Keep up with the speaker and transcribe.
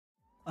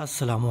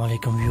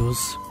अस्सलामुअलैकुम व्यूज़,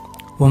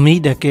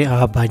 उम्मीद है कि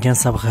आप भाईजान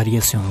सब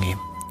खैरियत से होंगे।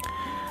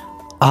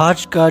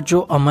 आज का जो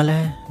अमल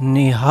है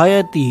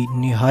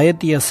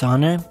निहायत ही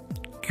आसान है।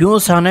 क्यों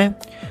आसान है?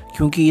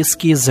 क्योंकि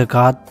इसकी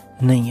ज़कात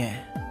नहीं है।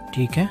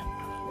 ठीक है,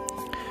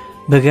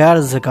 बगैर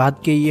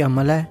ज़कात के ये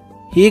अमल है,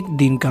 एक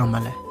दिन का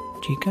अमल है।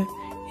 ठीक है,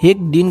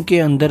 एक दिन के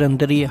अंदर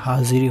अंदर ये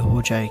हाजिरी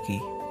हो जाएगी।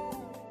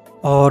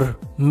 और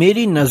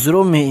मेरी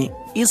नज़रों में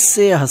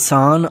इससे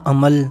आसान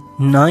अमल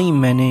ना ही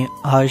मैंने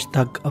आज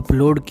तक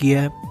अपलोड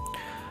किया है,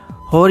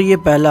 और ये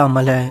पहला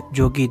अमल है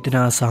जो कि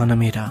इतना आसान है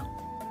मेरा।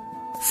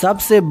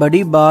 सबसे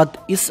बड़ी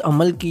बात इस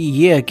अमल की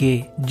ये है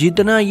कि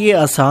जितना ये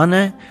आसान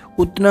है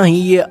उतना ही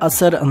ये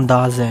असर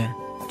अंदाज है।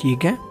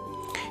 ठीक है,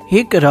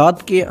 एक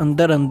रात के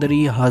अंदर अंदर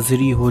ही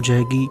हाजिरी हो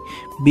जाएगी।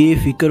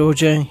 बेफिक्र हो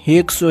जाए,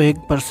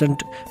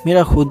 101%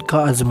 मेरा खुद का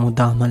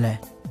आजमूदा अमल है।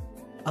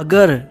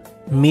 अगर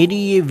मेरी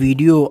ये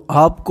वीडियो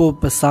आपको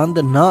पसंद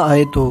ना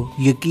आए तो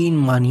यकीन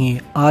मानिए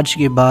आज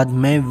के बाद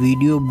मैं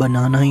वीडियो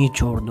बनाना ही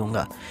छोड़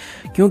दूंगा,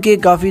 क्योंकि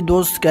काफ़ी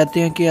दोस्त कहते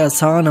हैं कि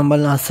आसान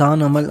अमल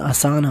आसान अमल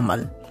आसान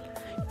अमल।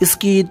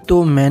 इसकी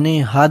तो मैंने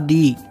हद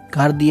ही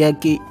कर दिया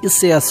कि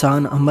इससे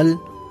आसान अमल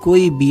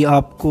कोई भी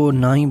आपको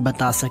ना ही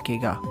बता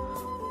सकेगा।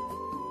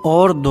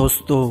 और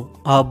दोस्तों,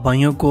 आप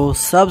भाइयों को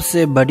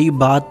सबसे बड़ी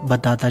बात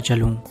बताता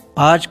चलूं,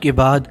 आज के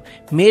बाद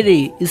मेरे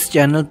इस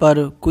चैनल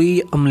पर कोई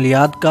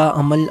अमलियात का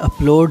अमल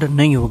अपलोड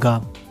नहीं होगा।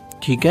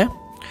 ठीक है,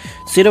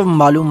 सिर्फ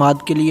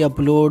मालूमात के लिए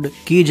अपलोड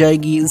की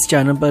जाएगी इस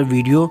चैनल पर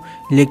वीडियो,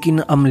 लेकिन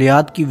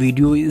अमलियात की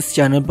वीडियो इस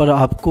चैनल पर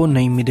आपको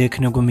नहीं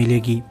देखने को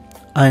मिलेगी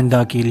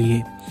आइंदा के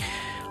लिए।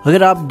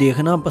 अगर आप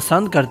देखना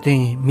पसंद करते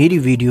हैं मेरी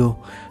वीडियो,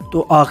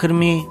 तो आखिर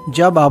में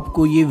जब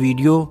आपको ये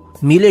वीडियो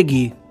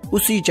मिलेगी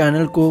उसी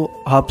चैनल को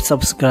आप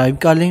सब्सक्राइब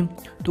कर लें,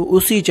 तो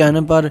उसी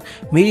चैनल पर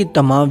मेरी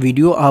तमाम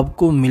वीडियो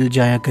आपको मिल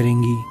जाया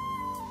करेंगी।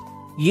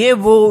 ये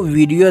वो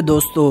वीडियो है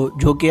दोस्तों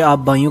जो कि आप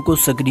भाइयों को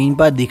स्क्रीन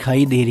पर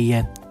दिखाई दे रही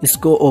है।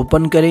 इसको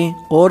ओपन करें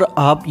और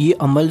आप ये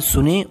अमल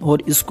सुनें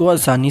और इसको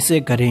आसानी से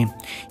करें।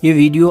 ये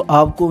वीडियो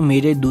आपको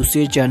मेरे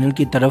दूसरे चैनल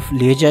की तरफ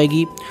ले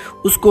जाएगी,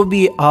 उसको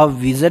भी आप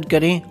विज़िट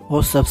करें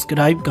और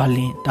सब्सक्राइब कर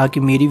लें ताकि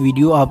मेरी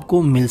वीडियो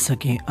आपको मिल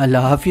सके।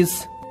 अल्लाह हाफिज़।